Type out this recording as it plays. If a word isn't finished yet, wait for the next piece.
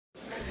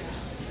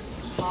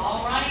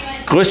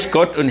Grüß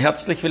Gott und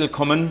herzlich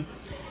willkommen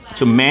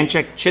zum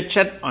Manjack Chit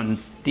Chat an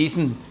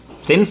diesem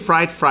Thin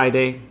Fried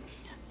Friday.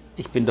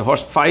 Ich bin der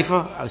Horst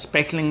Pfeiffer aus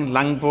Bechlingen,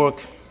 Langenburg,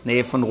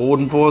 Nähe von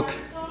Rodenburg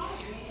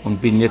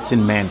und bin jetzt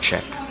in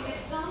Manjack.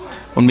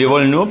 Und wir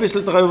wollen nur ein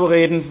bisschen darüber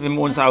reden, wie wir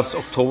uns aufs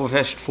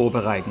Oktoberfest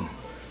vorbereiten.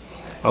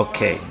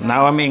 Okay,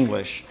 now I'm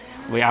English.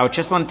 I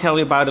just want to tell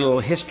you about a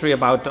little history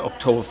about the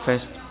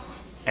Oktoberfest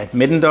at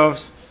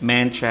Middendorf's,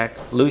 Manjack,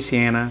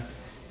 Louisiana,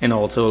 and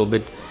also a little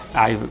bit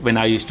when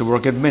I used to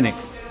work at Munich.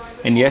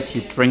 And yes,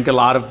 you drink a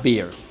lot of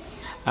beer.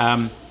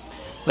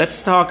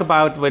 Let's talk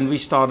about when we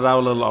started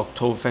our little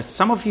Oktoberfest.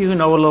 Some of you who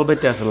know a little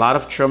bit, there's a lot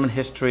of German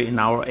history in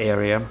our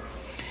area.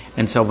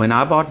 And so when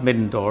I bought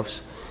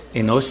Middendorf's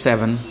in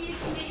 2007,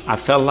 I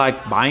felt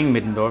like buying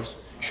Middendorf's,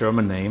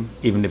 German name,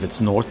 even if it's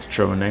North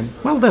German name.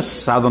 Well, there's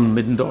Southern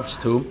Middendorf's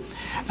too,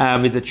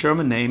 with the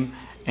German name.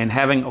 And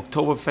having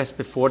Oktoberfest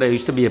before, there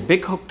used to be a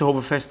big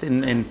Oktoberfest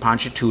in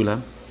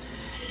Ponchatoula.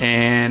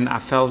 And I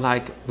felt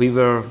like we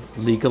were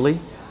legally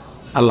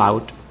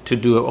allowed to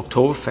do an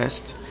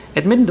Oktoberfest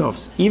at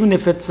Middendorf's, even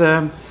if it's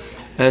a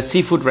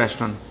seafood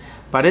restaurant.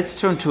 But it's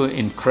turned to an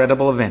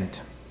incredible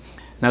event.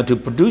 Now, to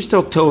produce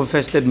the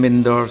Oktoberfest at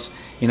Middendorf's,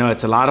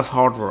 it's a lot of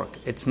hard work.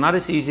 It's not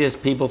as easy as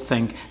people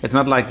think. It's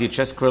not like you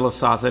just grill a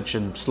sausage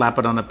and slap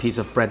it on a piece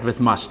of bread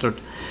with mustard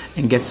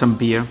and get some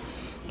beer.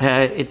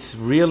 It's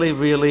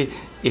really,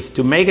 if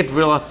to make it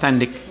real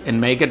authentic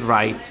and make it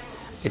right,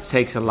 it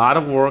takes a lot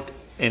of work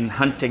and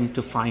hunting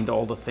to find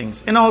all the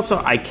things. And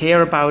also, I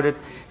care about it.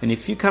 And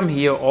if you come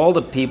here, all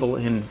the people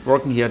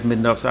working here at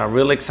Middendorf's are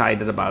really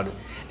excited about it.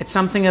 It's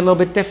something a little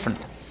bit different.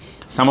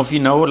 Some of you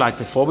know, like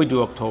before we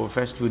do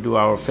Oktoberfest, we do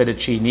our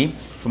fettuccine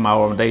from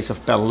our days of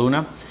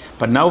Belluna.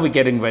 But now we're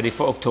getting ready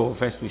for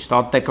Oktoberfest. We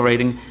start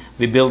decorating.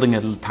 We're building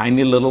a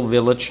tiny little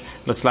village.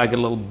 Looks like a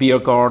little beer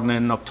garden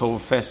in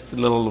Oktoberfest, a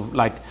little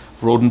like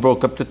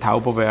Rodenburg up to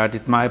Tauber, where I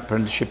did my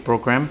apprenticeship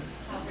program.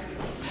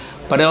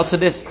 But also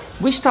this,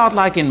 we start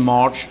like in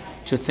March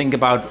to think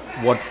about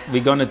what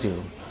we're going to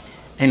do.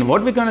 And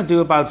what we're going to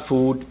do about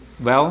food,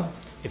 well,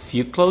 if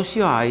you close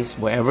your eyes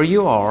wherever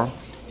you are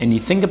and you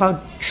think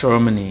about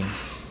Germany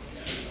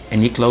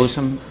and you close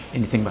them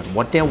and you think about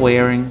what they're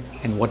wearing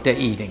and what they're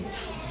eating.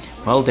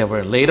 Well, they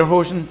wear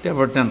lederhosen, they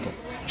wear dental.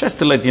 Just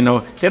to let you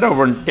know, they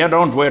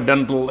don't wear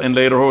dental and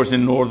lederhosen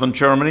in northern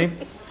Germany.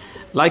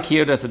 Like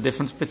here, there's a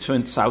difference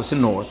between south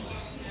and north.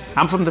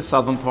 I'm from the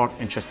southern part,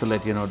 and just to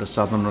let you know, the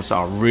southerners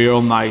are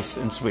real nice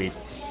and sweet.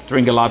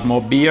 Drink a lot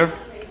more beer,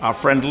 are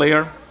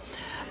friendlier.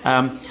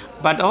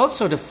 But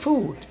also the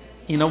food,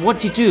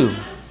 what you do.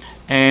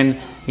 And,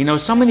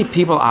 so many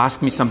people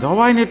ask me something,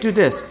 why not do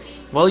this?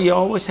 Well, you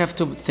always have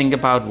to think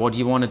about what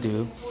you want to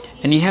do,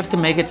 and you have to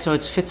make it so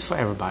it fits for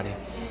everybody.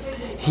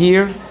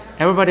 Here,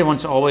 everybody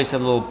wants always a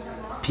little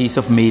piece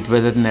of meat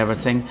with it and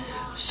everything.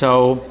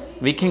 So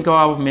we can go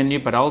our menu,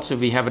 but also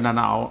we have it on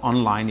our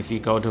online. If you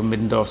go to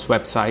Middendorf's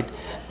website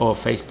or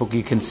Facebook,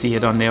 you can see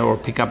it on there or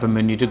pick up a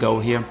menu to go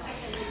here.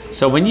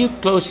 So when you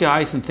close your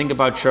eyes and think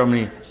about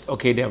Germany,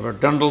 okay, they were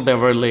Dirndl, they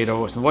were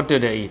lederhosen. What do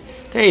they eat?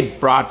 They eat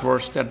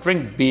bratwurst, they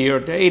drink beer,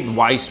 they eat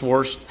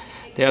Weisswurst,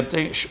 they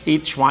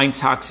eat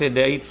Schweinshaxe,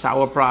 they eat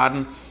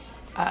Sauerbraten.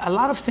 A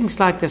lot of things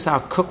like this are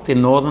cooked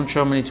in northern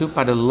Germany too,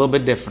 but a little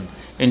bit different.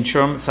 In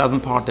German southern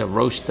part, they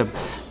roast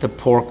the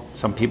pork.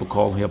 Some people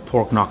call here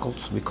pork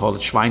knuckles. We call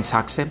it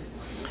Schweinshaxe.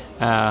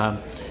 And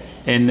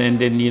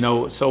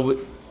then, so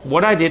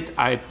what I did,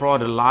 I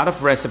brought a lot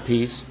of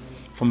recipes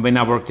from when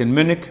I worked in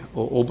Munich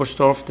or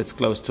Oberstdorf, that's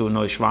close to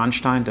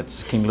Neuschwanstein,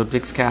 that's King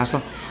Ludwig's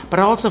castle, but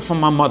also from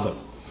my mother.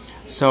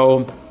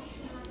 So,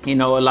 a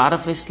lot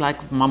of it's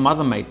like my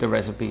mother made the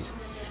recipes.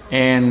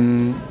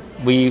 And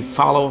we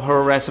follow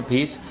her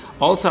recipes.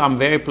 Also, I'm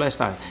very blessed.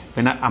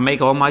 When I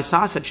make all my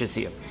sausages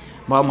here.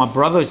 Well, my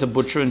brother is a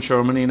butcher in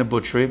Germany, in a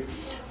butchery.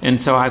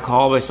 And so I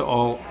always,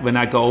 when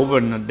I go over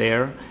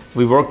there,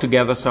 we work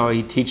together, so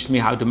he teaches me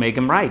how to make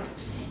them right.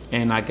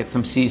 And I get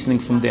some seasoning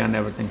from there and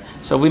everything.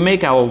 So we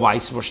make our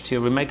Weisswurst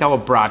here. We make our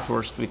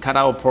bratwurst. We cut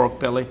our pork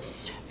belly.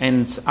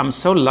 And I'm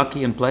so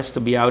lucky and blessed to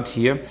be out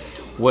here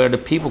where the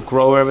people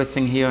grow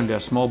everything here and there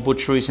are small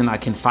butcheries and I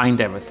can find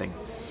everything.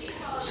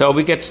 So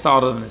we get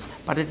started on this.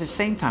 But at the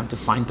same time, to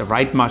find the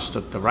right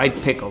mustard, the right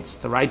pickles,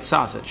 the right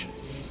sausage,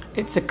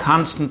 it's a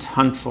constant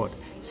hunt for it.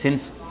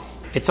 Since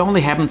it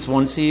only happens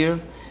once a year,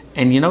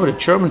 and the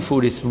German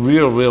food is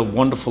real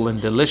wonderful and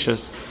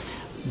delicious,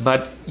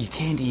 but you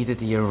can't eat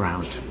it year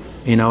round.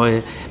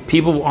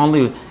 People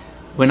only,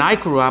 when I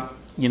grew up,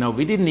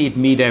 we didn't eat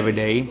meat every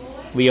day.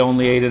 We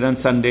only ate it on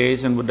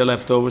Sundays and with the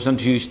leftovers on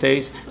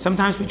Tuesdays.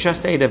 Sometimes we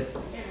just ate a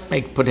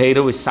baked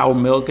potato with sour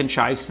milk and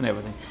chives and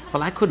everything.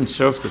 Well, I couldn't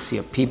serve this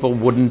here. People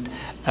wouldn't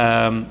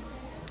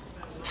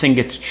think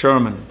it's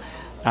German.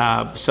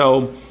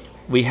 So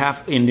we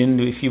have,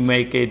 if you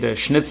make it a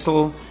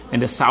schnitzel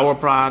and a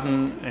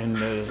Sauerbraten and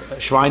a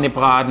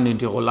Schweinebraten and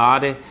the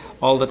Roulade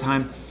all the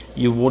time,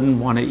 you wouldn't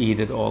want to eat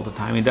it all the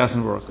time. It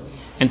doesn't work.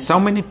 And so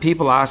many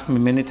people ask me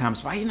many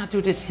times, why you not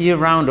do this year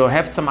round or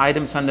have some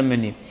items on the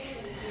menu?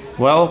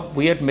 Well,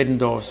 we at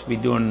Middendorf's,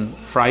 we're doing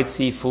fried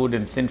seafood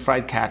and thin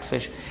fried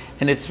catfish,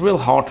 and it's real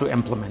hard to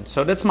implement.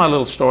 So that's my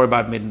little story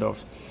about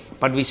Middendorf's.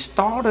 But we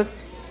started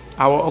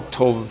our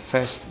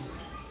Oktoberfest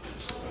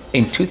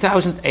in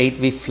 2008.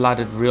 We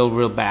flooded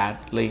real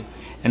badly,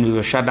 and we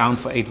were shut down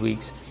for 8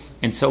 weeks.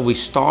 And so we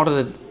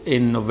started it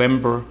in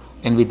November,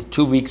 and we did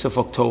 2 weeks of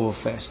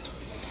Oktoberfest.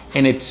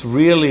 And it's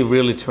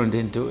really turned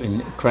into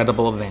an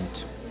incredible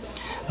event.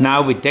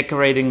 Now we're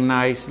decorating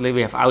nicely.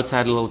 We have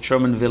outside a little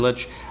German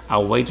village.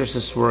 Our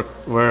waitresses were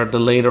the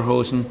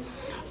Lederhosen.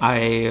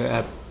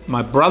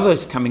 My brother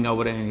is coming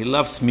over there, and he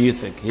loves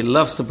music. He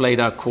loves to play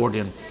the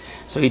accordion.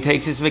 So he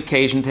takes his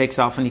vacation, takes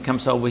off, and he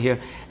comes over here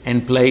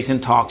and plays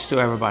and talks to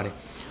everybody.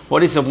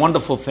 What is a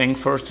wonderful thing,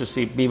 first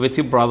to be with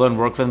your brother and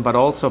work with him, but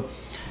also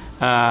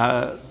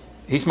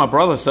he's my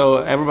brother, so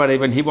everybody,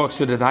 when he walks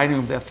to the dining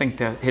room, they think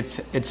that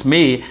it's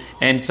me.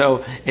 And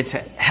so it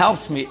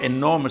helps me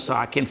enormous, so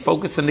I can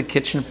focus in the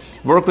kitchen,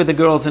 work with the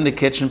girls in the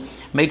kitchen,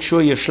 make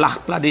sure your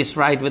Schlachtblatt is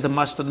right with the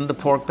mustard and the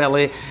pork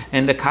belly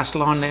and the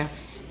Kassel on there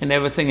and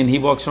everything. And he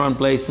walks around,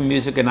 plays the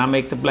music, and I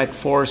make the Black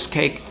Forest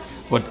cake.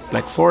 What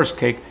Black Forest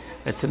cake?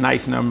 That's a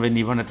nice name when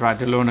you want to try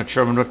to learn a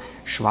German word.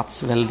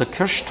 Schwarzwälder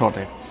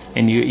Kirschtorte.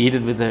 And you eat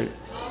it with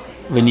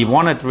when you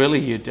want it really,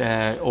 you'd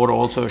order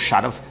also a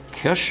shot of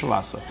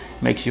Kirschwasser.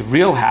 Makes you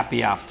real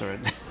happy after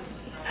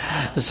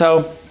it.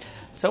 So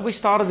we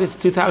started this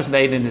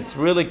 2008, and it's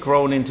really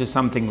grown into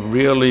something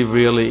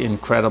really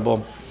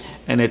incredible,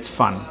 and it's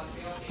fun.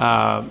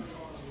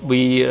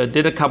 We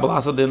did a couple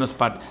other dinners,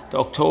 but the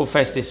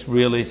Oktoberfest is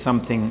really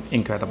something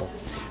incredible.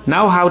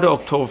 Now how the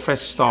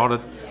Oktoberfest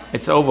started,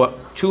 it's over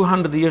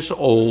 200 years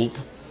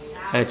old.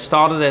 It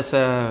started as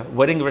a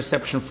wedding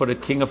reception for the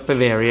King of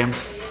Bavaria,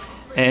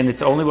 and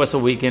it only was a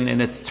weekend,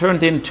 and it's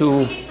turned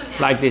into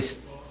like this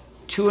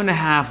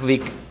 2.5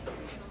 week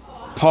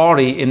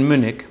party in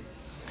Munich.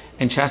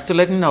 And just to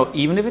let you know,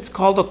 even if it's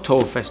called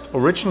Oktoberfest,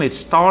 originally it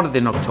started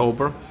in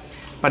October,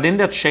 but then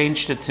they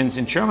changed it since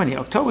in Germany,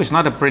 October is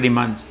not a pretty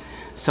month.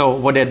 So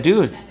what they're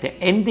doing, they're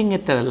ending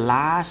it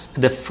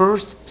the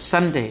first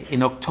Sunday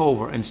in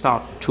October and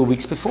start 2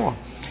 weeks before.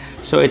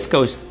 So it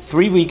goes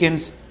 3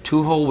 weekends,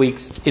 2 whole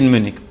weeks in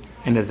Munich.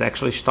 And it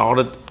actually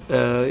started,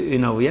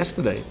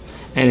 yesterday.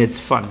 And it's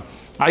fun.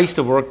 I used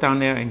to work down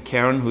there, and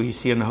Karen, who you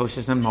see on the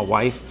hostess and my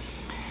wife,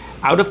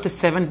 out of the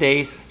 7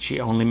 days, she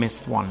only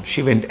missed one.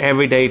 She went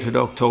every day to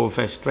the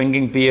Oktoberfest,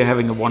 drinking beer,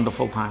 having a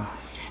wonderful time.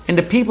 And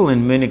the people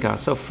in Munich are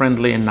so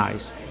friendly and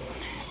nice.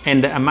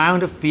 And the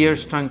amount of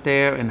beers drunk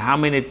there, and how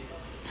many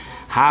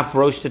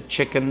half-roasted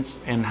chickens,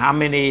 and how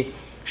many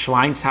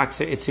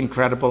Schweinshaxe, it's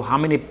incredible. How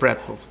many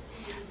pretzels.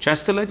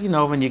 Just to let you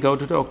know, when you go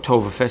to the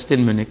Oktoberfest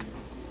in Munich,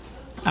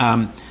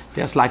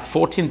 there's like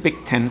 14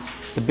 big tents.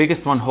 The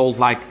biggest one holds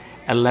like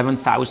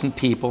 11,000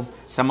 people.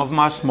 Some of them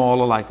are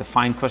smaller, like the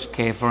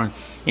Feinkostkäfer. And,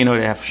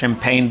 they have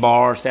champagne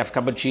bars, they have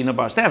cappuccino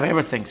bars, they have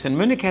everything. So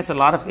Munich has a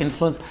lot of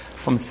influence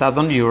from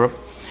Southern Europe.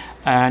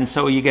 And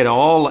so you get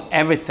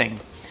everything.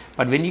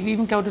 But when you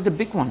even go to the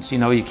big ones,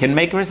 you can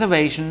make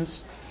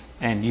reservations,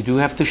 and you do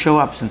have to show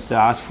up since they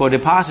ask for a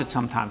deposit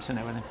sometimes and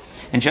everything.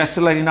 And just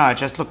to let you know, I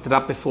just looked it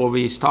up before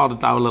we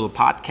started our little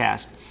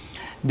podcast.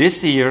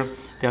 This year,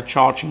 they're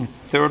charging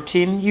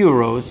 13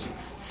 euros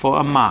for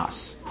a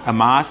Maß. A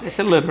Maß is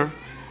a liter.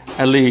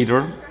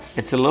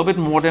 It's a little bit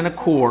more than a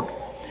quart.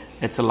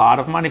 It's a lot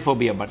of money for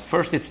beer. But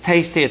first, it's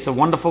tasty. It's a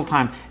wonderful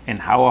time. And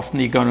how often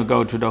are you going to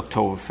go to the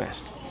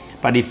Oktoberfest?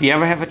 But if you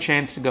ever have a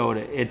chance to go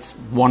there, it's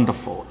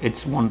wonderful.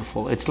 It's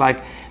wonderful. It's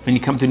like when you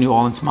come to New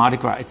Orleans Mardi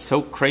Gras. It's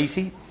so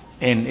crazy,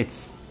 and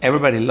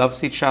everybody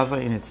loves each other,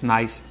 and it's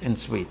nice and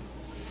sweet.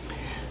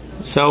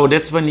 So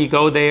that's when you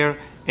go there,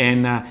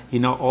 and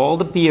all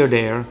the beer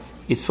there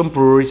is from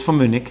breweries from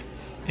Munich,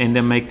 and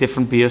they make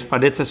different beers,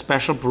 but it's a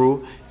special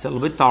brew. It's a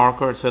little bit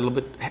darker, it's a little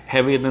bit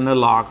heavier than a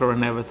lager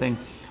and everything,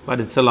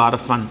 but it's a lot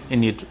of fun,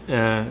 and you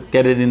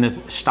get it in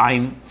a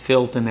stein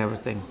filled and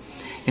everything.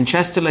 And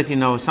just to let you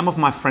know, some of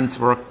my friends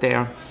work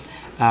there.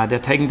 They're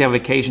taking their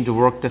vacation to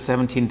work the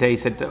 17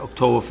 days at the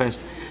Oktoberfest.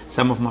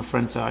 Some of my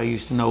friends I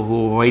used to know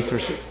who are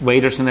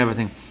waiters and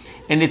everything.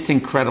 And it's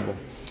incredible.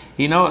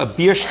 A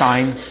beer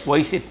stein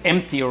weighs it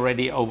empty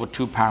already over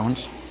 2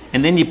 pounds.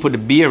 And then you put a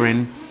beer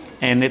in,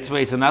 and it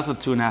weighs another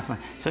 2.5 pounds.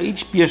 So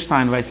each beer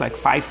stein weighs like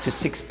 5 to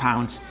 6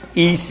 pounds,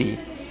 easy.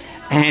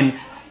 And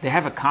they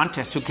have a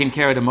contest who can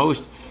carry the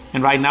most.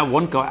 And right now,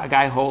 one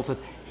guy holds it.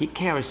 He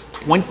carries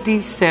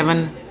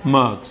 27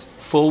 mugs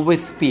full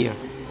with beer.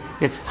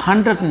 It's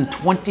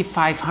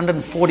 125,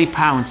 140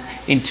 pounds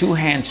in 2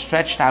 hands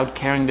stretched out,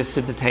 carrying this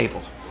to the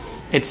tables.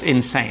 It's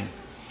insane.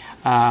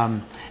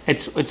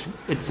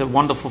 It's a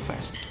wonderful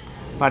fest.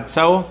 But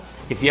so,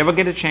 if you ever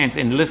get a chance,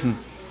 and listen,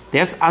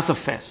 there's other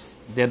fests.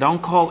 They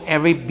don't call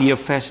every beer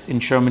fest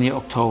in Germany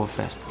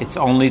Oktoberfest. It's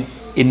only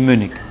in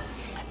Munich.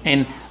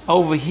 And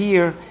over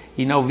here,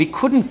 we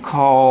couldn't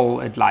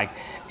call it like,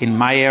 in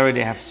my area,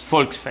 they have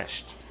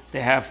Volksfest.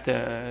 They have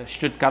the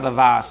Stuttgarter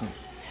Vasen.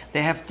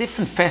 They have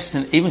different fests,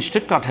 and even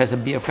Stuttgart has a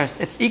beer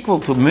fest. It's equal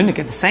to Munich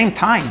at the same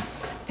time.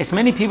 As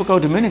many people go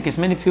to Munich, as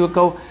many people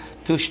go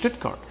to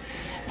Stuttgart.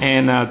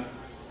 And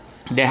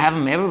They have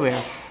them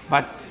everywhere,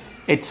 but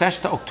it's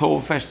just the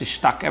Oktoberfest is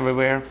stuck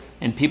everywhere,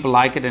 and people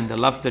like it, and they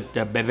love the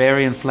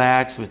Bavarian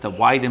flags with the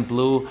white and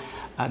blue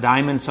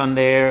diamonds on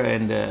there,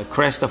 and the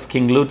crest of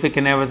King Ludwig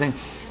and everything.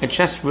 It's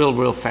just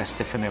real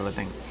festive and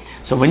everything.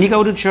 So when you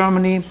go to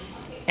Germany,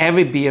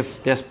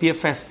 there's beer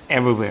fests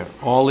everywhere,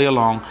 all year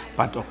long,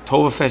 but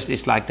Oktoberfest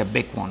is like the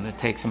big one. It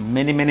takes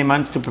many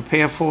months to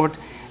prepare for it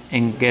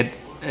and get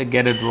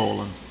it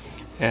rolling.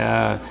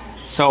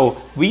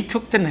 So we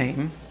took the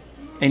name,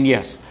 and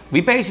yes,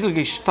 we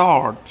basically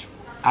start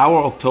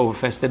our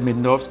Oktoberfest at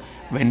Middendorf's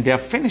when they're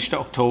finished the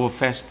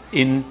Oktoberfest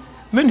in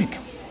Munich.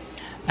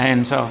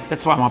 And so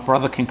that's why my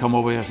brother can come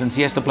over here, since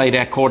he has to play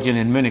the accordion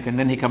in Munich, and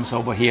then he comes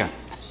over here.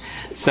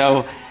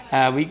 So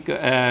we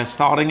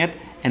starting it,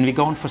 and we're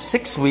going for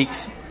 6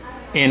 weeks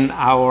in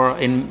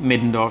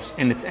Middendorf's,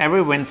 and it's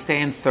every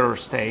Wednesday and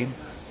Thursday.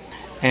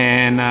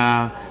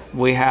 And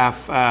we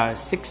have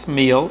 6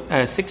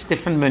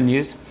 different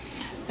menus.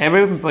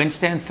 Every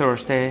Wednesday and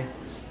Thursday,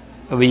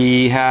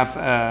 we have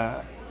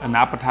an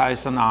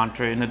appetizer, an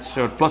entree, and a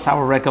dessert, plus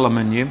our regular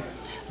menu.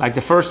 Like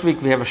the first week,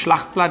 we have a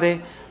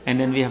Schlachtplatte, and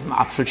then we have an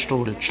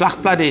Apfelstrudel.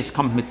 Schlachtplatte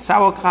kommt mit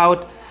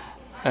Sauerkraut,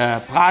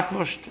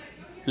 Bratwurst,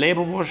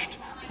 Leberwurst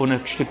und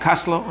ein Stück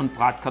Kassler und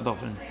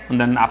Bratkartoffeln. Und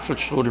dann ein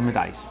Apfelstrudel mit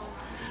Eis.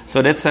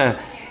 So that's a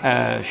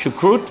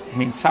Schukrut,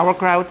 means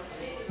sauerkraut,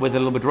 with a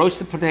little bit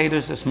roasted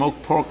potatoes, a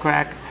smoked pork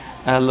rack,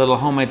 a little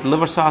homemade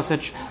liver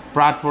sausage,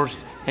 bratwurst,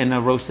 and a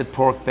roasted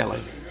pork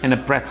belly, and a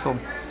pretzel.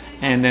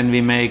 And then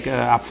we make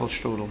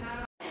Apfelstrudel.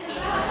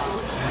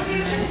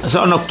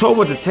 So on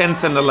October the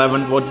 10th and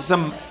 11th, what is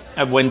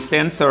a Wednesday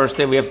and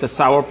Thursday, we have the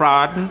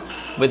Sauerbraten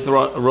with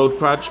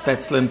Rotkraut,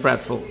 Spätzle, and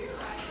pretzel.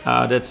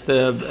 That's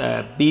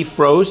the beef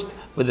roast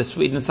with the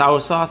sweet and sour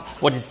sauce.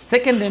 What is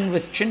thickened in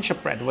with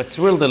gingerbread, what's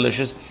real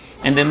delicious.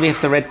 And then we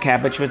have the red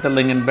cabbage with the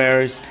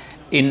lingonberries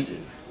and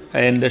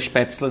the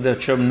Spätzle, the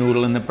German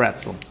noodle, and the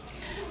pretzel.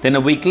 Then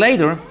a week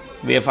later,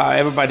 we have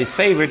everybody's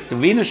favorite, the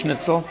Wiener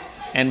Schnitzel,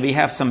 and we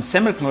have some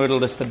Semmelknödel,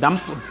 that's the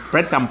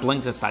bread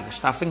dumplings, it's like a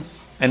stuffing,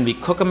 and we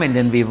cook them and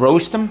then we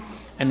roast them,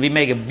 and we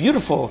make a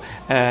beautiful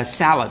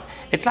salad.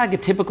 It's like a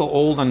typical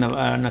old on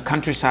a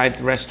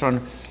countryside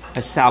restaurant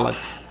salad.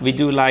 We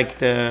do like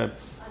the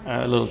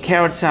little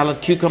carrot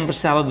salad, cucumber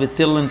salad with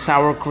dill and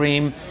sour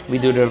cream. We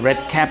do the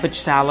red cabbage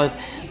salad.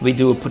 We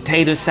do a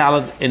potato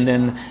salad, and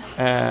then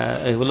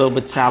a little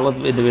bit salad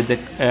with the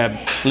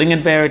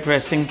lingonberry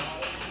dressing.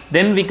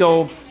 Then we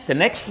go, the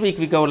next week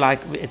we go like,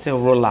 it's a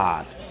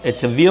roulade.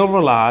 It's a veal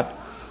roulade,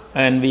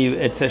 and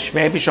it's a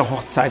Schwäbischer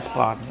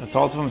Hochzeitsbraten. It's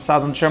also from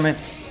southern Germany.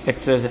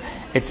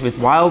 It's with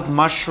wild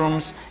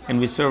mushrooms, and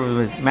we serve it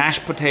with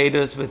mashed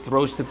potatoes, with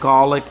roasted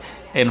garlic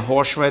and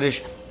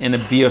horseradish, and a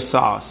beer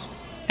sauce.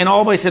 And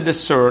always a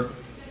dessert.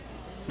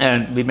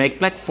 And we make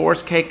Black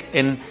Forest cake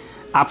and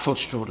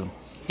Apfelstrudel.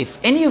 If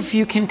any of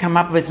you can come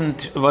up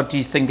with what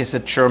you think is a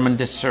German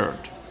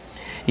dessert,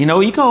 you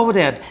know, you go over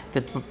there,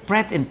 the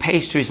bread and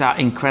pastries are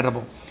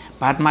incredible.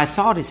 But my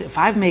thought is, if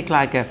I make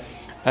like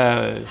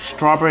a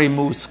strawberry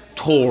mousse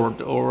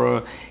torte or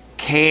a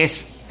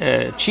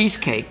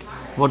cheesecake,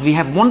 what we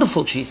have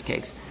wonderful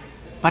cheesecakes,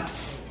 but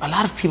a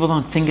lot of people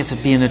don't think it's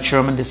being a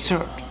German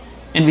dessert,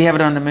 and we have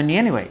it on the menu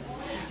anyway.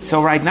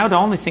 So right now the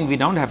only thing we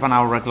don't have on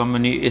our regular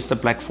menu is the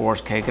Black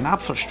Forest cake and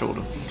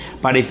Apfelstrudel.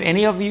 But if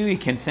any of you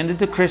can send it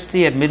to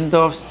Christy at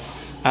Middendorf's,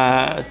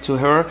 to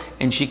her,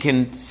 and she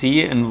can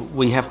see, and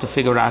we have to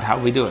figure out how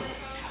we do it.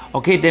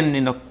 Okay, then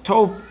in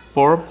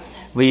October,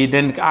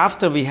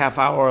 after we have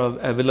our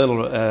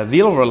little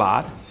veal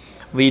roulade,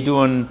 we do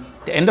on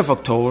the end of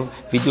October,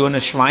 we do a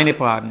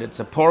Schweinebraten. It's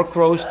a pork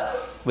roast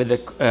with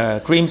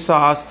a cream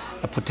sauce,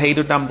 a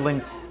potato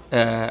dumpling,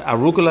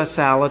 arugula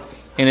salad,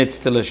 and it's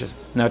delicious.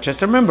 Now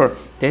just remember,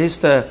 this is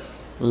the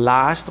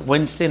last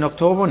Wednesday in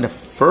October and the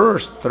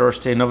first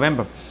Thursday in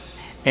November.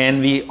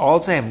 And we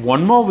also have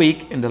one more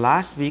week, and the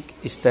last week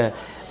is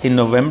in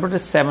November the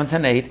 7th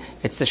and 8th,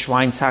 it's the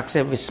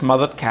Schweinshaxe with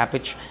smothered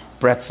cabbage,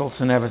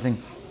 pretzels and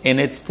everything, and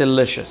it's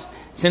delicious.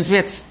 Since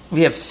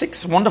we have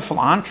 6 wonderful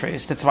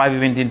entrees, that's why we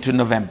went into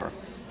November.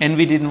 And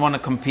we didn't want to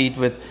compete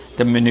with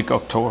the Munich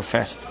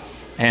Oktoberfest.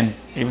 And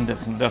even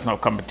if there's no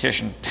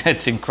competition,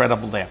 it's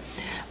incredible there.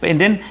 And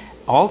then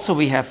also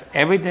we have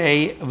every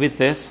day with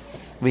this,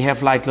 we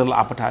have like little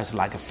appetizers,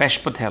 like a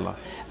Feshbotella.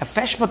 A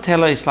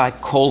Feshbotella is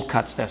like cold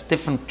cuts. There's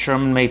different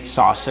German-made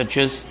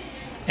sausages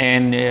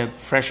and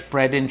fresh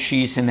bread and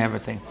cheese and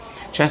everything.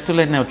 Just to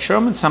let you know,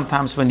 Germans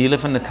sometimes, when you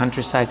live in the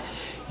countryside,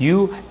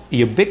 your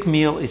big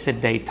meal is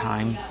at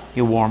daytime,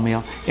 your warm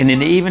meal, and in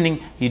the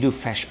evening you do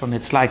Feshbon.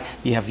 It's like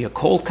you have your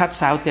cold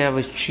cuts out there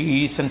with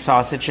cheese and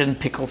sausage and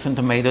pickles and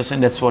tomatoes,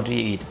 and that's what you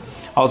eat.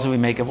 Also, we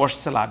make a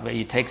Wurstsalat where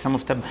you take some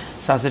of the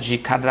sausage, you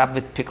cut it up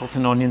with pickles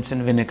and onions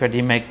and vinegar.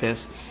 You make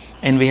this.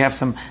 And we have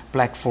some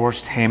Black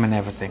Forest ham and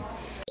everything.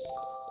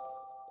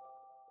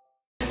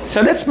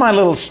 So that's my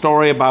little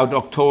story about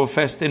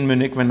Oktoberfest in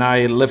Munich when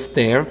I lived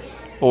there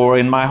or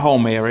in my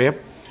home area,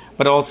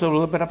 but also a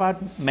little bit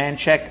about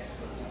Manchek,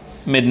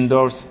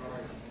 Middendorf's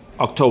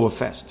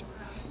Oktoberfest.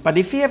 But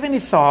if you have any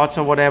thoughts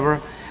or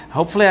whatever,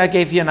 Hopefully I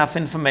gave you enough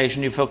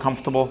information, you feel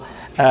comfortable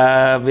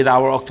with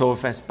our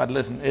Oktoberfest. But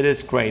listen, it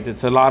is great.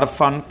 It's a lot of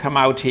fun. Come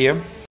out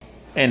here.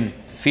 Und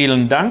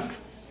vielen Dank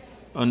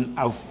und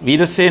auf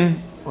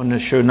Wiedersehen und einen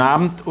schönen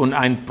Abend und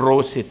ein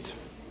Prosit.